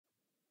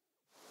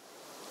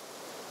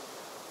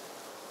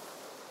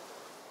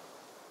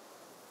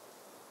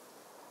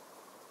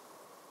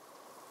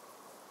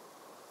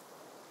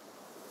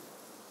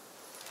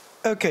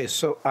Okay,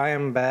 so I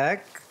am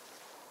back.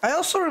 I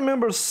also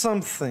remember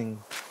something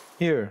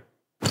here.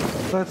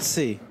 Let's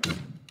see.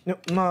 No,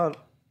 not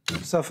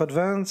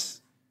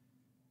self-advance.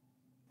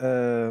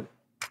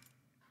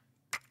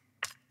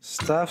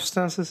 Staff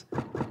stances.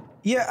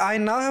 Yeah, I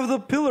now have the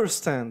pillar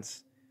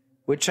stance,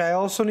 which I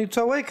also need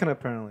to awaken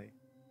apparently.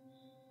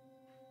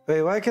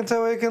 Wait, why can't I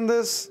awaken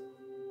this?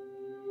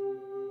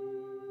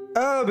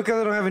 Oh, because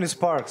I don't have any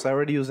sparks. I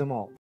already used them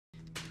all.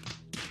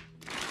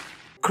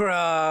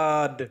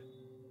 Crud!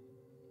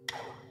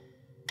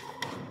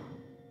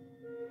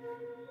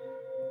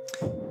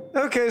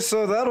 Okay,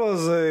 so that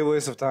was a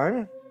waste of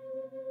time.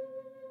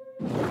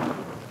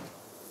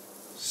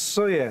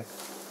 So yeah,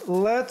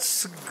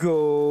 let's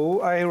go.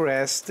 I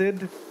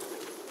rested.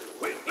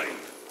 Quickly,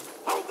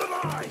 hold the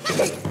line.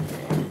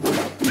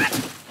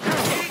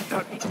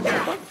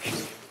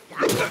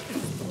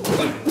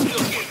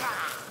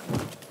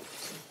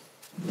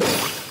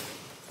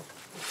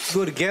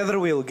 Good, gather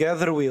wheel,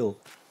 gather wheel.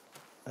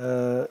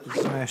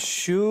 Smash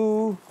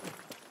shoe.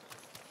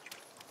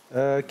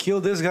 Kill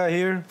this guy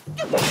here.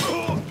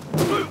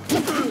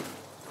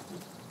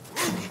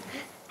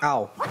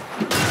 Ow.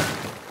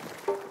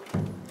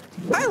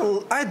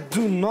 I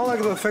do not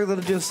like the fact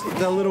that just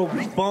that little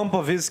bump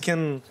of his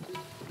can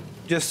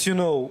just, you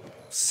know,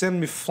 send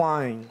me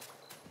flying.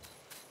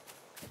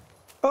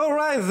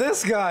 Alright,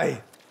 this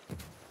guy.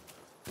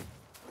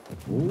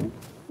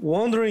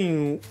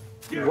 Wandering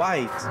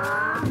white.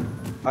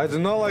 I do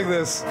not like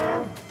this.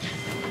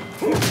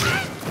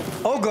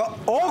 Oh god!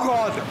 Oh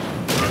god!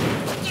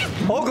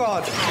 Oh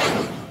god!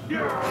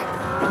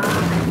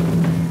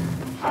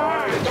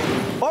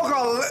 Oh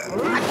god!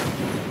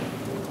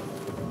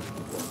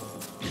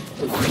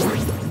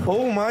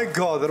 Oh my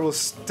god, that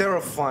was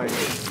terrifying.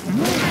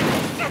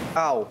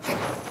 Ow.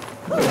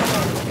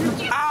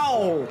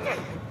 Ow!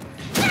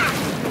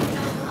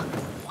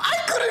 I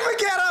couldn't even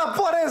get up!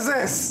 What is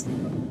this?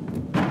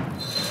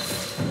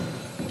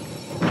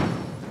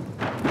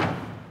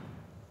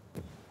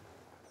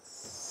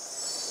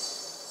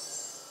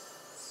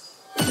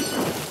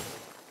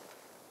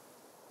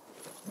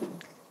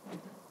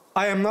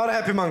 I am not a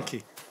happy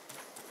monkey.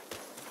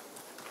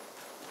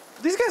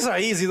 These guys are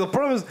easy. The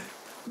problem is,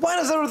 why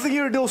does everything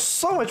here deal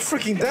so much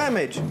freaking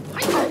damage?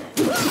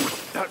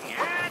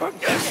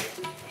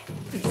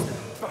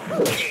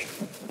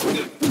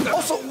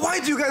 Also, why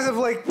do you guys have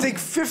like take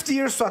 50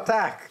 years to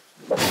attack?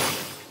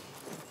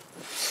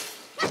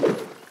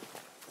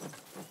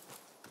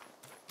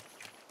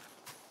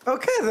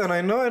 Okay, then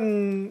I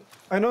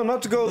know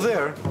not to go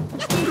there.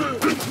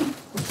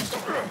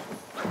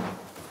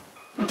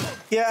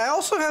 Yeah, I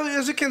also have,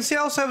 as you can see,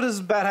 I also have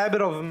this bad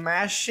habit of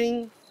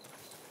mashing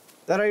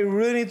that I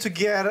really need to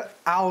get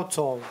out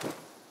of.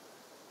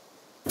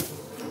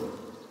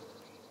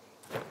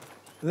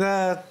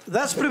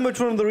 That's pretty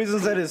much one of the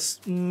reasons that is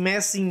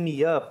messing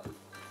me up.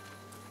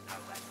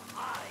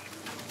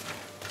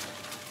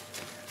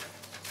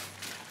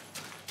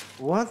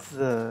 What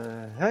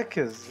the heck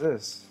is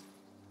this?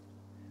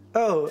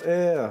 Oh,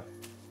 yeah.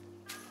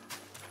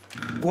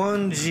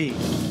 1G.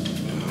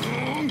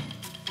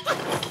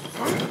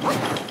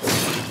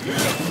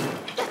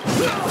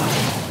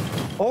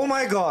 Oh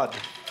my god.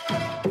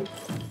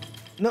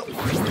 No.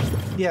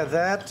 Yeah,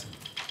 that.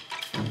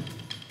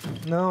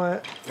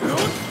 No,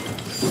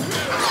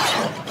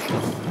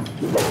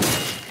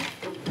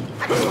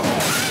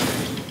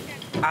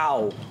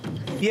 Ow.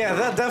 Yeah,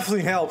 that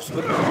definitely helps,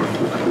 but...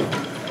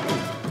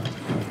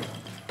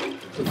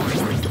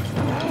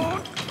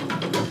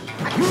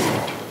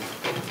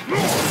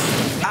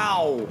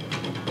 Ow.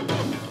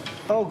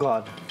 Oh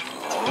god.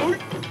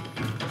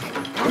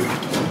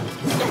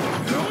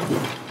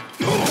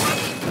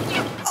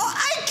 Oh,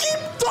 I keep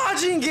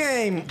dodging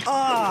game!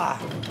 Ah!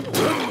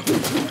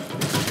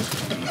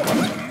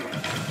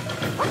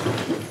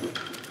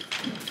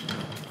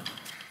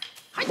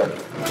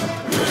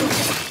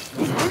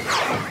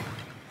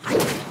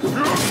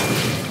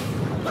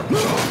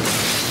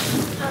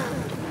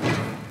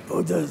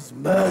 Buddha's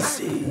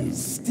mercy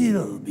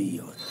still be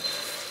on.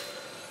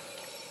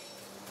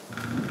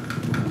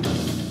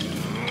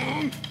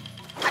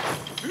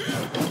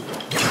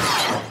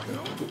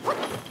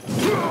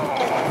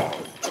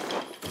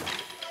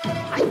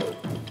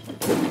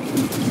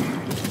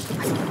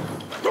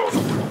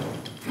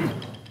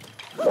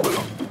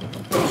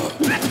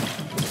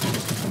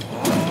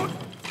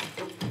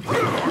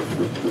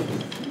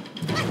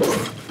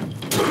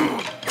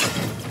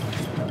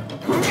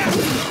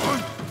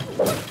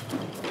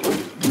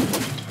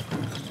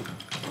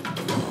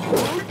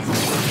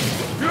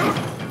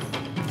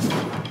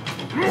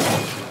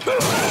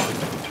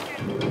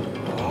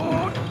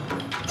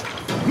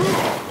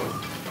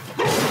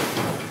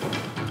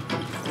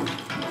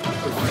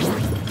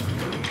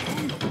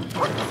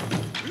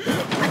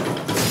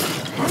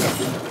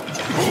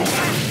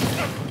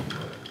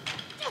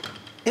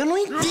 Eu não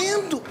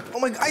entendo! Oh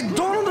my god, I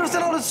don't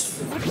understand how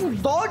this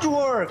freaking dodge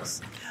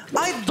works!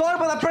 I dodge,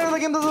 but apparently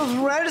the game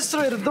doesn't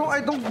register it. I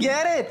don't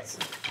get it!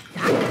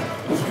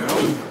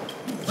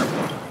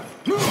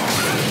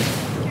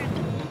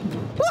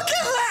 Look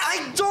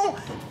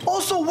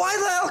why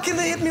the hell can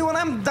they hit me when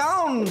I'm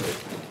down?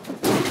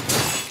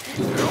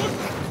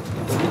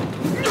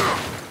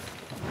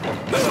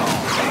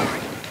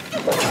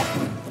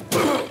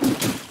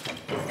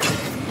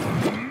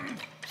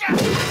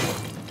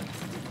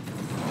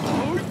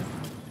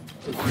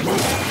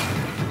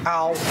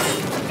 Ow.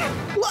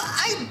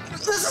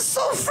 This is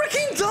so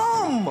freaking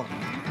dumb!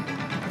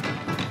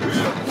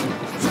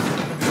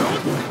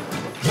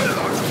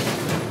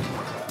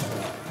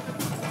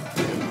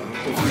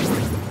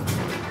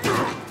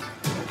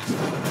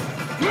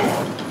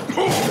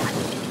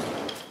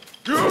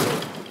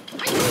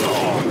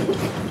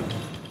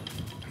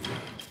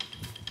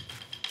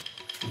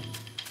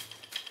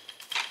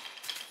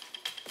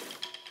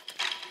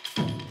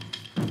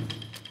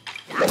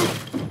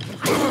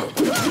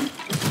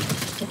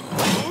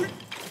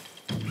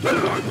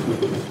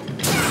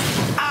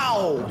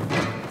 Ow!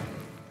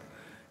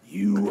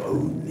 You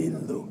only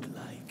look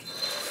like it.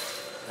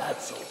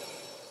 That's all.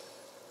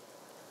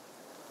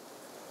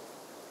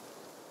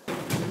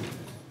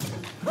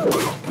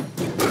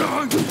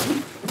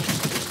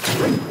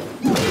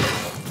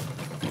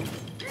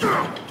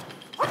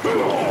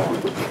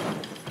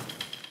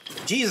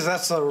 Jesus,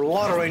 that's a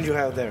lot of range you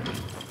have there.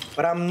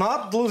 But I'm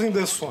not losing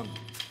this one.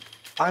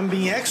 I'm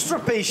being extra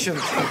patient.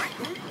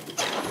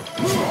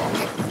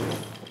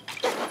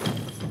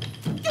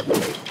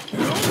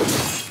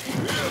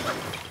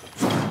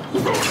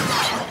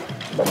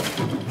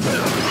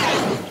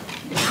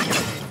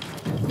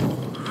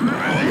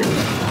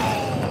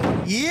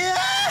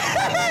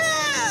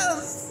 Yes!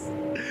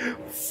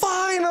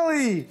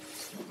 Finally!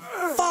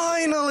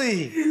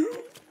 Finally!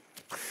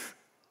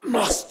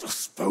 Master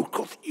spoke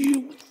of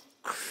you,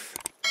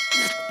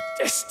 the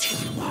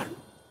destined one.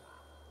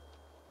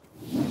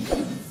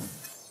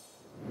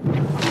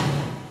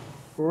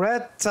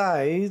 Red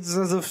Tides,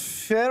 as a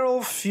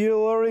feral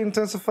feeler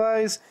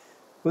intensifies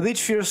with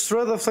each fierce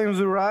throw, the flames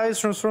will rise,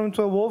 transform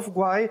into a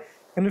Yaoguai,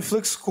 and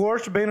inflict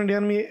scorch bane on the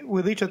enemy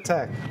with each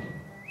attack.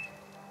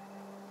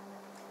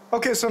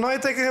 Okay, so now I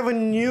think I have a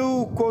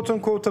new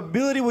quote-unquote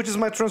ability, which is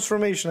my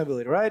transformation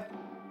ability, right?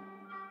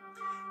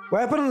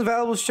 Weapons and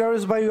valuables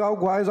cherished by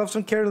Yaoguais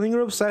often carry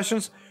lingering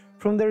obsessions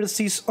from their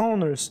deceased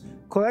owners.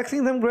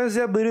 Collecting them grants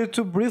the ability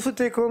to briefly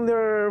take on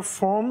their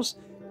forms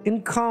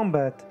in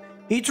combat.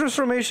 Each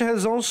transformation has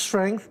its own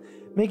strength,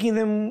 making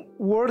them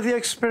worthy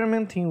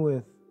experimenting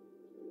with.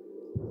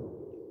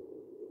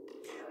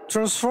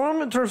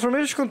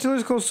 Transformation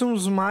continuously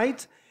consumes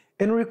might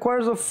and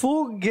requires a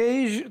full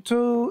gauge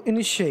to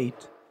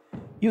initiate.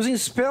 Using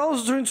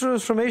spells during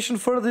transformation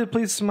further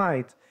depletes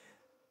might,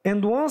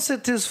 and once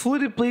it is fully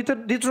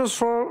depleted, the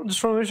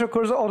transformation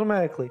occurs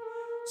automatically.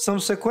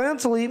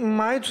 Subsequently,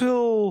 might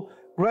will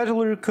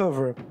gradually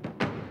recover.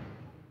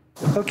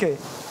 Okay,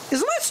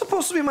 isn't that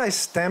supposed to be my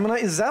stamina?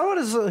 Is that what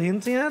it's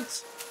hinting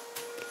at?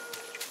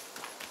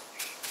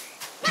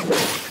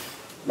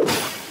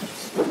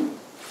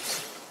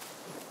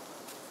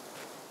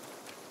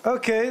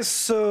 Okay,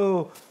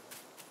 so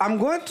I'm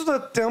going to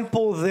the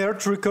temple there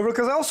to recover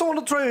because I also want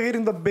to try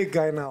hitting the big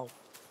guy now.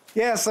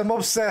 Yes, I'm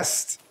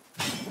obsessed.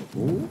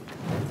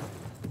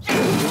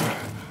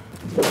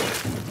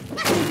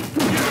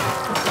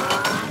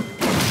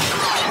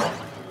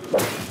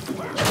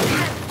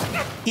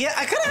 Yeah,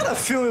 I kind of had a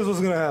feeling this was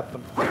gonna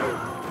happen.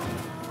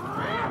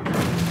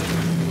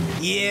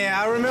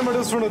 Yeah, I remember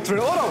this from the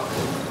trailer. Oh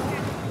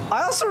no!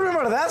 I also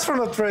remember that's from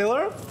the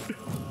trailer.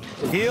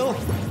 Heal.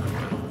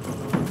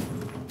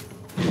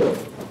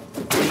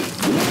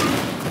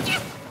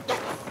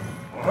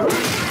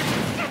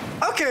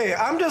 Okay,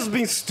 I'm just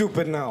being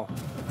stupid now.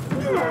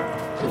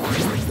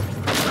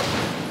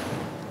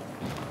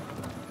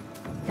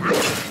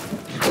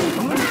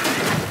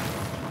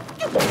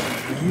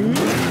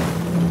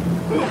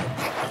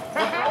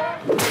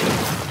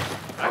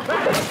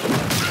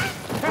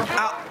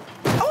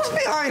 I was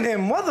behind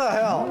him, what the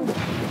hell?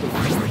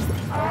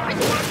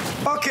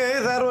 Okay,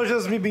 that was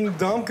just me being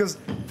dumb, because,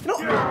 you know,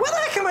 what the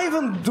heck am I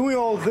even doing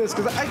all this?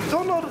 Because I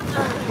don't know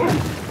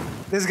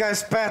this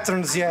guy's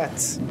patterns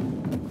yet.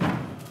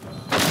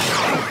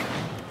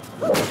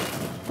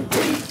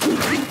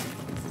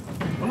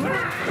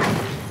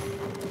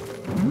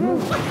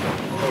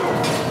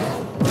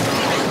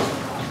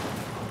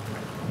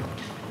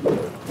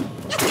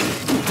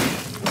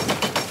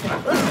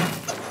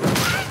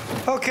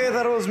 Okay,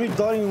 that was me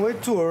dying way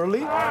too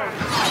early.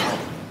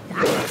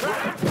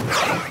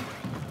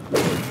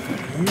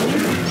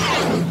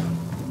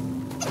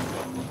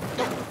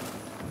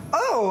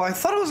 Oh, I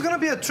thought it was gonna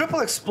be a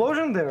triple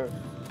explosion there.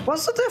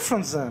 What's the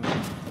difference then?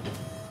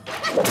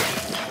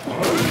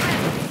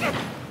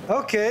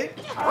 Okay.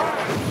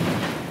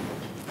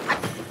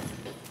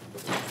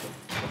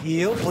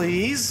 Heal,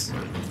 please.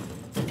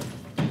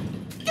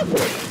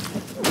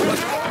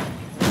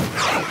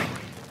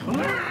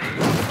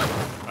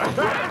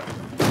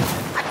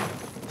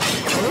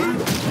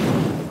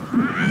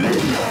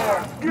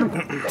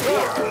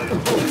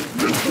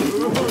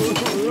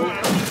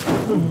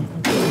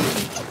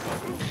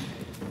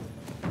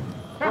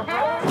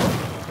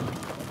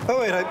 Oh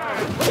wait,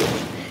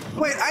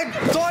 Wait, I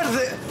thought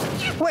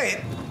that...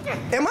 Wait,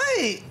 am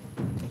I...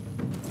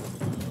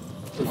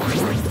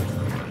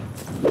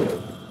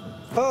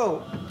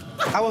 Oh,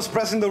 I was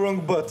pressing the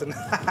wrong button.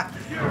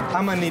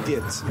 I'm an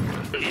idiot.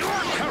 You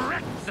are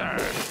correct, sir.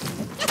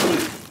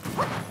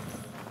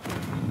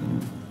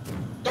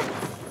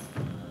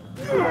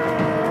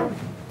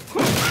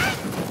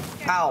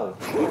 Ow.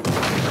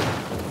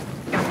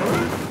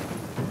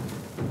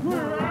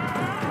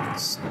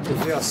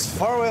 As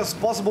far away as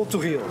possible to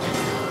heal.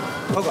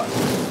 Oh god.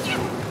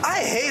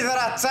 I hate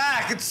that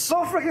attack! It's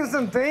so freaking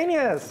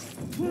instantaneous!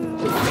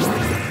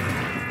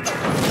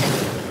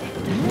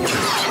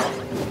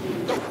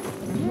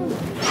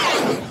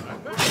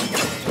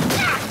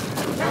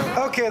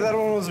 Okay, that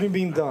one was me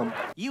being dumb.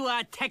 You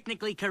are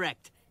technically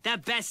correct. The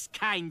best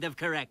kind of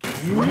correct.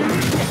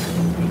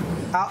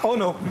 Oh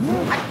no.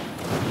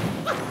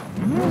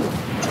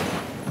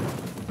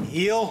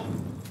 Heal.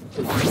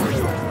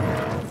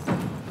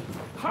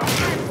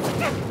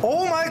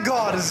 Oh my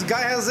god, this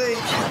guy has a...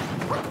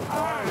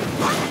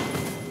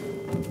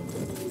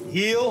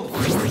 Heal.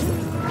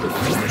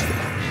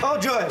 Oh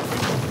joy.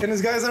 And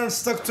these guys aren't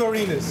stuck to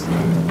arenas.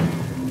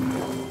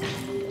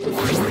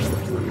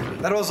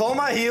 That was all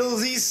my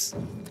healsies.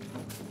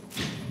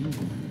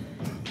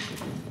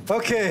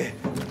 Okay,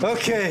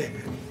 okay.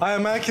 I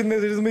am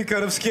admittedly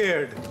kind of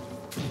scared.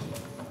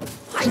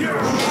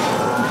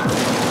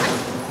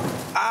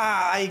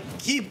 Ah, I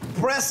keep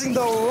pressing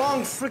the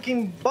wrong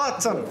freaking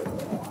button.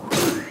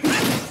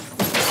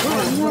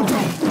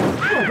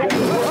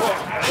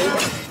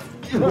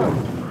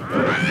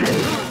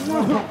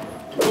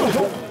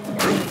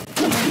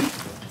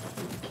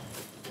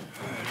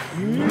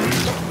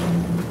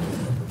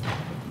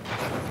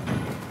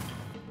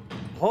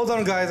 Hold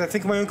on, guys. I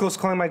think my uncle's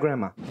calling my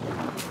grandma.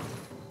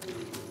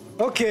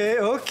 Okay,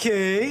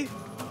 okay.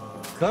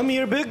 Come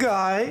here, big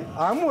guy.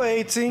 I'm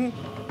waiting.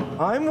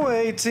 I'm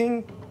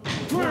waiting.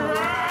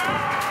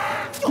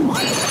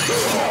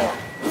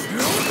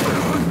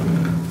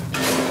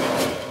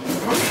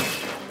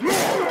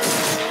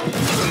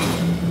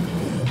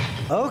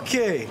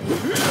 Okay.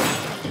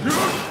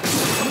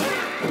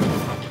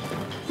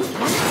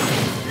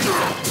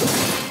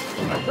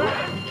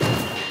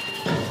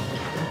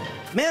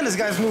 Man, this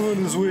guy's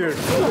moving is weird.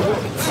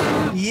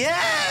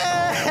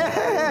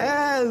 Yes!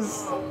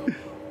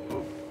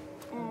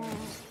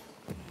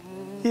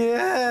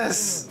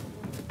 Yes!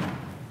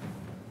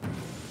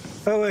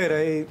 Oh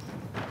wait,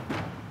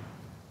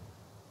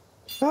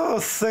 oh,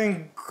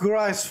 thank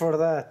Christ for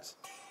that.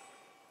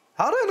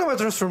 How do I know my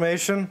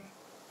transformation?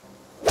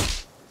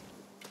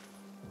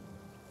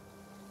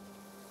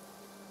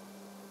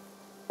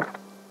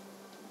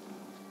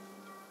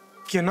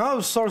 Can now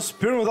start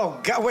spearing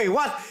without God. Wait,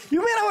 what? You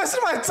mean I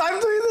wasted my time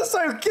doing this?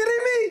 Are you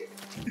kidding me?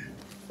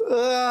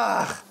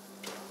 Ugh.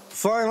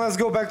 Fine, let's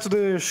go back to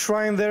the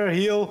shrine there,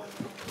 heal.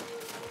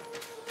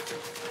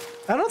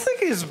 I don't think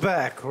he's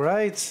back,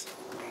 right?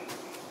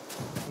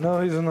 No,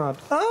 he's not.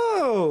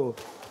 Oh!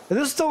 Is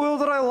this the will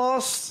that I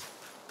lost?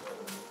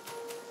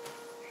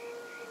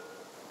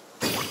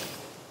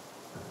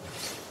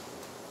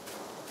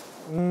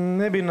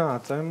 Maybe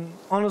not. I'm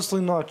honestly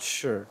not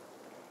sure.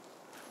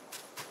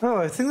 Oh,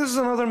 I think this is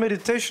another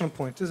meditation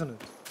point, isn't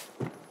it?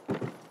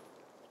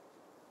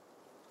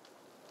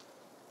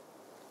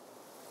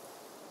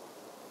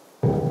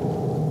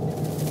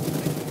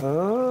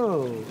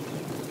 Oh.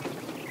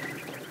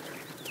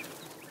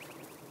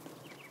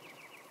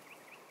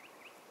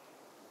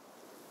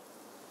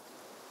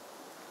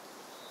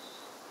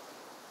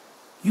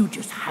 You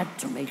just had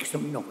to make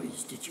some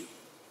noise, did you?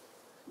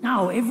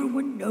 Now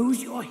everyone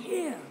knows you're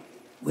here.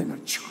 When a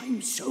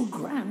chime so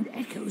grand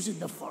echoes in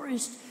the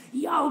forest,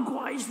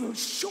 Yaoguais will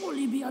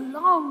surely be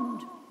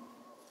alarmed.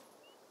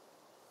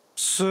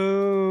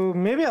 So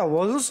maybe I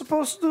wasn't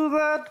supposed to do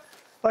that?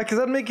 Like, does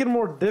that make it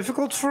more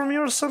difficult for me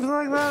or something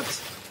like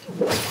that?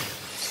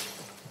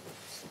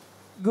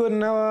 Good,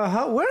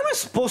 now where am I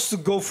supposed to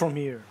go from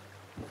here?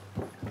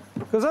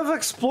 Because I've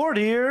explored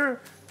here,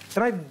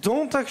 and I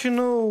don't actually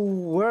know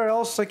where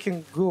else I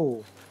can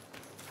go.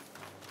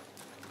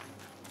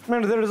 I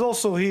mean, there is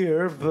also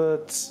here,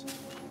 but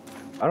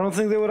I don't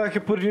think they would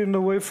actually put it in the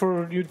way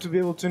for you to be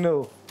able to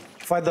know.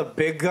 Fight the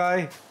big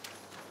guy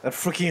that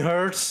freaking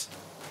hurts.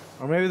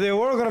 Or maybe they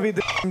were gonna be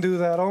and do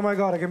that. Oh my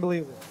god, I can't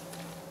believe it.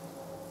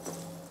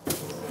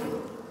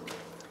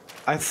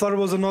 I thought it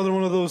was another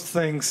one of those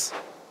things.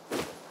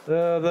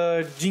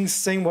 The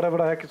ginseng, whatever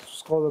the heck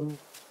it's called, them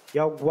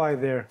Yaoguai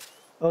there.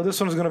 Oh,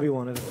 this one's gonna be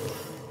one, isn't it?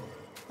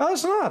 Oh,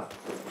 it's not.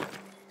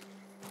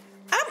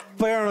 I'm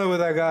paranoid with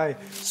that guy.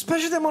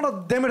 Especially the amount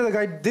of damage that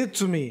guy did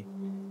to me.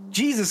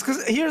 Jesus,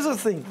 because here's the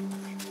thing.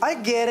 I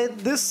get it,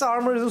 this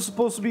armor isn't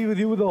supposed to be with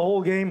you the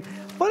whole game,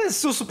 but it's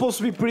still supposed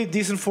to be pretty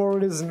decent for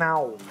what it is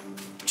now.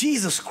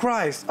 Jesus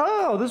Christ.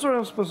 Oh, this is where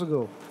I'm supposed to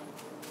go.